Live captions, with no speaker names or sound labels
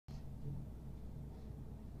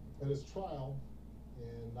At his trial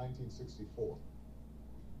in 1964,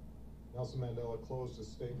 Nelson Mandela closed his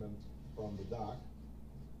statement from the dock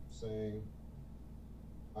saying,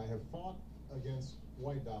 "I have fought against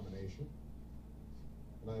white domination,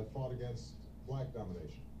 and I have fought against black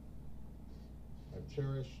domination. I've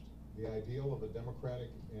cherished the ideal of a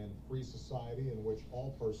democratic and free society in which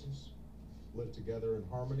all persons live together in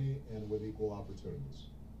harmony and with equal opportunities.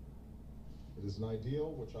 It is an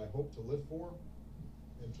ideal which I hope to live for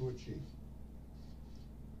and to achieve.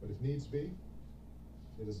 But if needs be,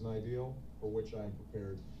 it is an ideal for which I am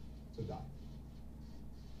prepared to die."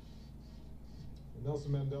 And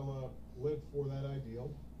Nelson Mandela lived for that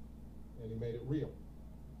ideal, and he made it real.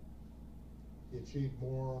 He achieved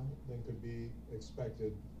more than could be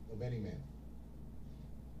expected of any man.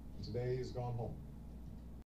 And today he's gone home.